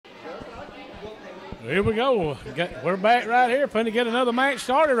Here we go. We're back right here, finna to get another match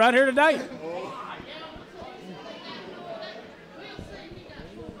started right here today.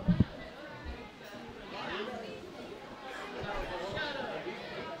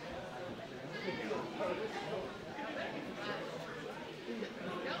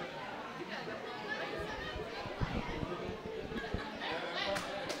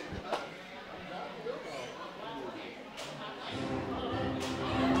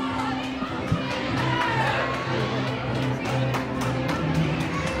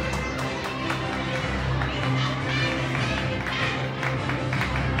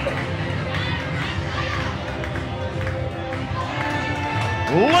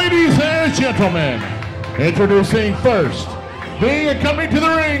 Ladies and gentlemen, introducing first, being coming to the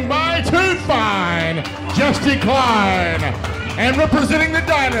ring by too fine, Justin Klein, and representing the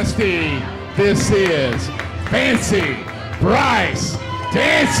Dynasty, this is Fancy Bryce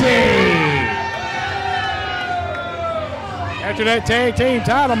Dancy. After that tag team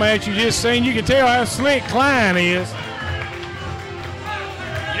title match you just seen, you can tell how slick Klein is.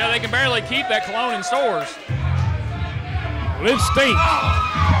 You know, they can barely keep that cologne in stores. Well, it stinks.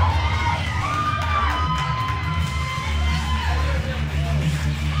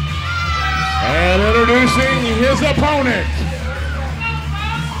 And introducing his opponent,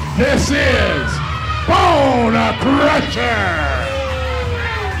 this is Bonecrusher.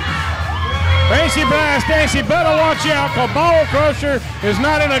 Fancy Bryce Dancy better watch out because Bonecrusher is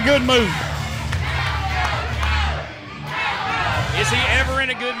not in a good mood. Is he ever in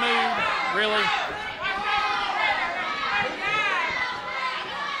a good mood, really?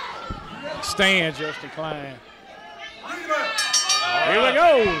 Stand, Justin Klein. Here we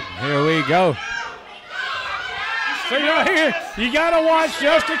go. Here we go. See right here, you got to watch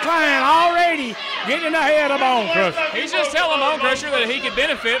Justin Klein already getting ahead of Bonecrusher. He's just telling Bonecrusher that he could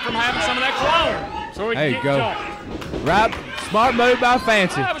benefit from having some of that cologne. So he There can you get go. jumped. Right, smart move by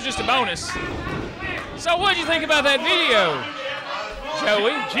Fancy. That was just a bonus. So what did you think about that video,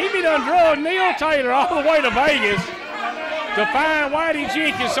 Joey? Jimmy done drove Neil Taylor all the way to Vegas to find Whitey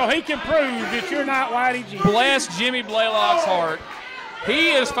Jenkins so he can prove that you're not Whitey Jenkins. Bless Jimmy Blaylock's heart.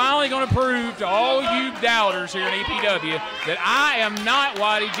 He is finally going to prove to all you doubters here in EPW that I am not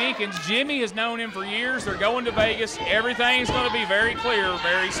Whitey Jenkins. Jimmy has known him for years. They're going to Vegas. Everything's going to be very clear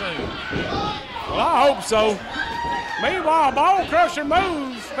very soon. Well, I hope so. Meanwhile, Bonecrusher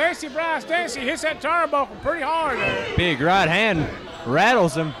moves. Fancy Bryce Dancy hits that turnbuckle pretty hard there. Big right hand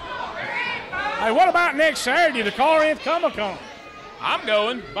rattles him. Hey, what about next Saturday, the Corinth Comic-Con? I'm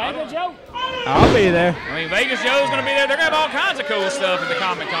going. Vegas Joe? I'll be there. I mean, Vegas Joe's going to be there. They're going to have all kinds of cool stuff at the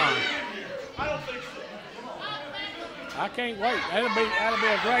Comic-Con. I can't wait. That'll be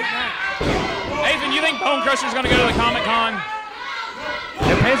a great night. Nathan, you think Bonecrusher's going to go to the Comic-Con?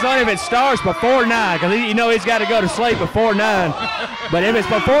 Depends on if it starts before 9, because you know he's got to go to sleep before 9. But if it's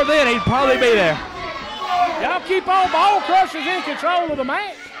before then, he'd probably be there. Y'all keep on Bonecrushers in control of the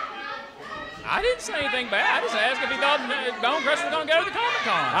match. I didn't say anything bad. I just asked if he thought Bonecrusher was going to go to the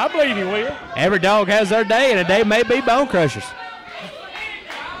Comic-Con. I believe he will. Every dog has their day, and a day may be Bonecrushers.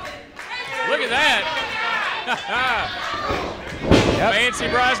 Look at that. Yep. Fancy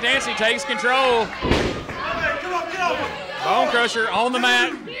Bryce Dancy takes control. Bonecrusher on the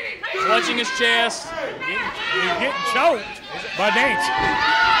mat, clutching his chest. He's getting choked by Dancy.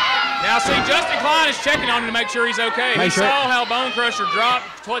 Now, see, Justin Klein is checking on him to make sure he's okay. He saw how Bonecrusher dropped,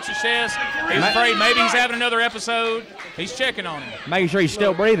 clutched his chest. He was afraid maybe he's having another episode. He's checking on him. Making sure he's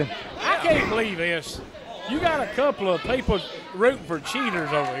still breathing. I can't believe this. You got a couple of people rooting for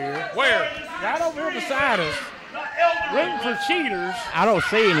cheaters over here. Where? Right over here beside us. Rooting for cheaters. I don't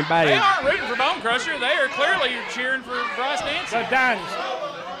see anybody. They aren't rooting for Bonecrusher. They are clearly cheering for Bryce Dancy. The Dynasty.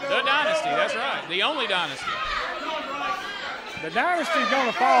 The Dynasty, that's right. The only Dynasty. The Dynasty's going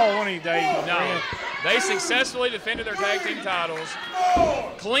to fall one of these days. No. They successfully defended their tag team titles.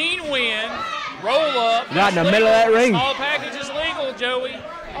 Clean win, roll up. Not in the middle of that ring. Small package is legal, Joey.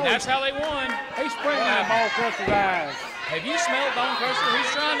 And that's how they won. He's sprinkling that Bonecrusher's eyes. Have you smelled Bonecrusher?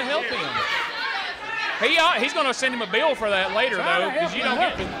 He's trying to help him. He's going to send him a bill for that later, though, because you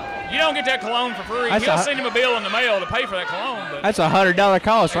don't get that cologne for free. He'll send him a bill in the mail to pay for that cologne. But that's a $100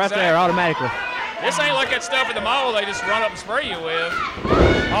 cost right there automatically. this ain't like that stuff at the mall they just run up and spray you with.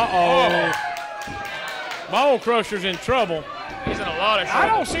 Uh-oh. Bonecrusher's in trouble. He's in a lot of trouble. I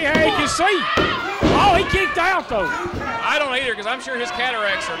don't see how he can see. Oh, he kicked out, though. I don't either, because I'm sure his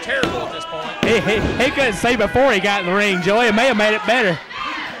cataracts are terrible at this point. He couldn't see before he got in the ring, Joey. It may have made it better.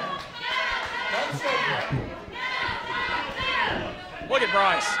 Look at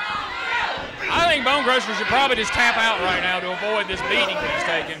Bryce. I think Bonecrusher should probably just tap out right now to avoid this beating he's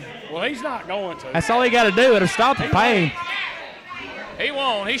taking. Well, he's not going to. That's all he got to do. It'll stop the pain. He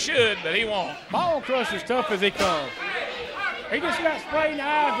won't. He should, but he won't. Bonecrusher's tough as he comes. He just got sprayed in the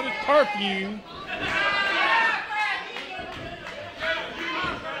eyes with his perfume.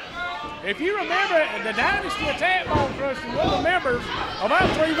 If you remember the Dynasty attack Bonecrusher, we'll remember about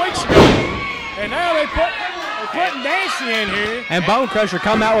 3 weeks ago. And now they're putting Dancy in here. And Bonecrusher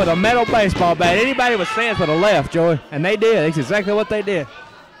come out with a metal baseball bat. Anybody with sense would have left, Joey. And they did. That's exactly what they did.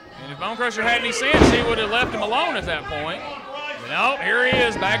 And if Bonecrusher had any sense, he would have left him alone at that point. But no, here he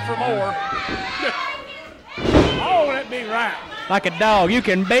is, back for more. Oh, that'd be right. Like a dog. You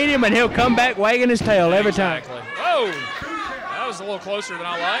can beat him, and he'll come back wagging his tail every time. Whoa, that was a little closer than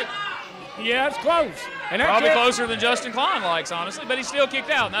I like. Yeah, it's close. And Probably closer than Justin Klein likes, honestly, but he still kicked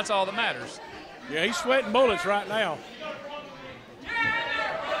out, and that's all that matters. Yeah, he's sweating bullets right now.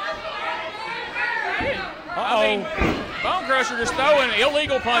 I mean, Bonecrusher just throwing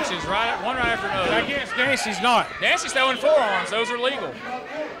illegal punches, one right after another. Against Dancy's not. Dancy's throwing forearms. Those are legal.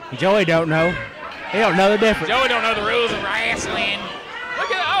 Joey don't know. He don't know the difference. Joey don't know the rules of wrestling.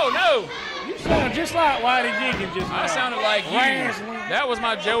 Look at, oh, no. You sound just like Whitey Jenkins just now. I sounded like you. That was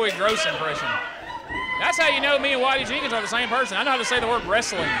my Joey Gross impression. That's how you know me and Whitey Jenkins are the same person. I know how to say the word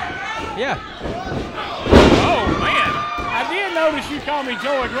wrestling. Yeah. Oh, man. I did notice you call me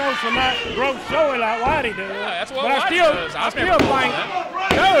Joey Gross and not Gross Joey like Whitey does. Yeah, that's what but Whitey does. I still think,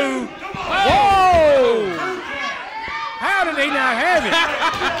 no. Whoa! How did he not have it?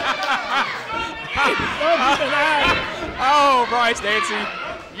 Oh, Bryce Dancy,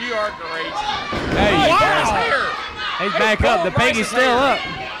 you are great. Hey, oh, wow. He's back up. The piggy's still up.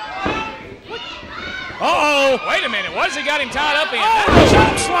 Uh-oh. Wait a minute. What has he got him tied up in? Oh,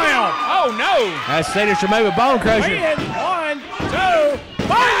 choke slam. Oh, no. That's signature move with Bonecrusher. 1, 2, 3.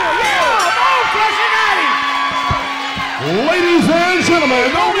 Yeah, Bonecrusher got him. Ladies and gentlemen,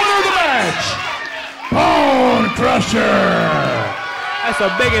 the winner of the match, Bonecrusher. That's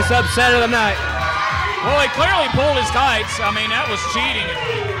the biggest upset of the night. Well, he clearly pulled his tights. I mean, that was cheating if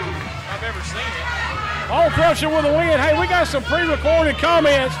I've ever seen it. Bonecrusher with a win. Hey, we got some pre-recorded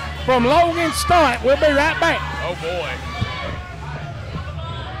comments from Logan Stunt. We'll be right back. Oh, boy.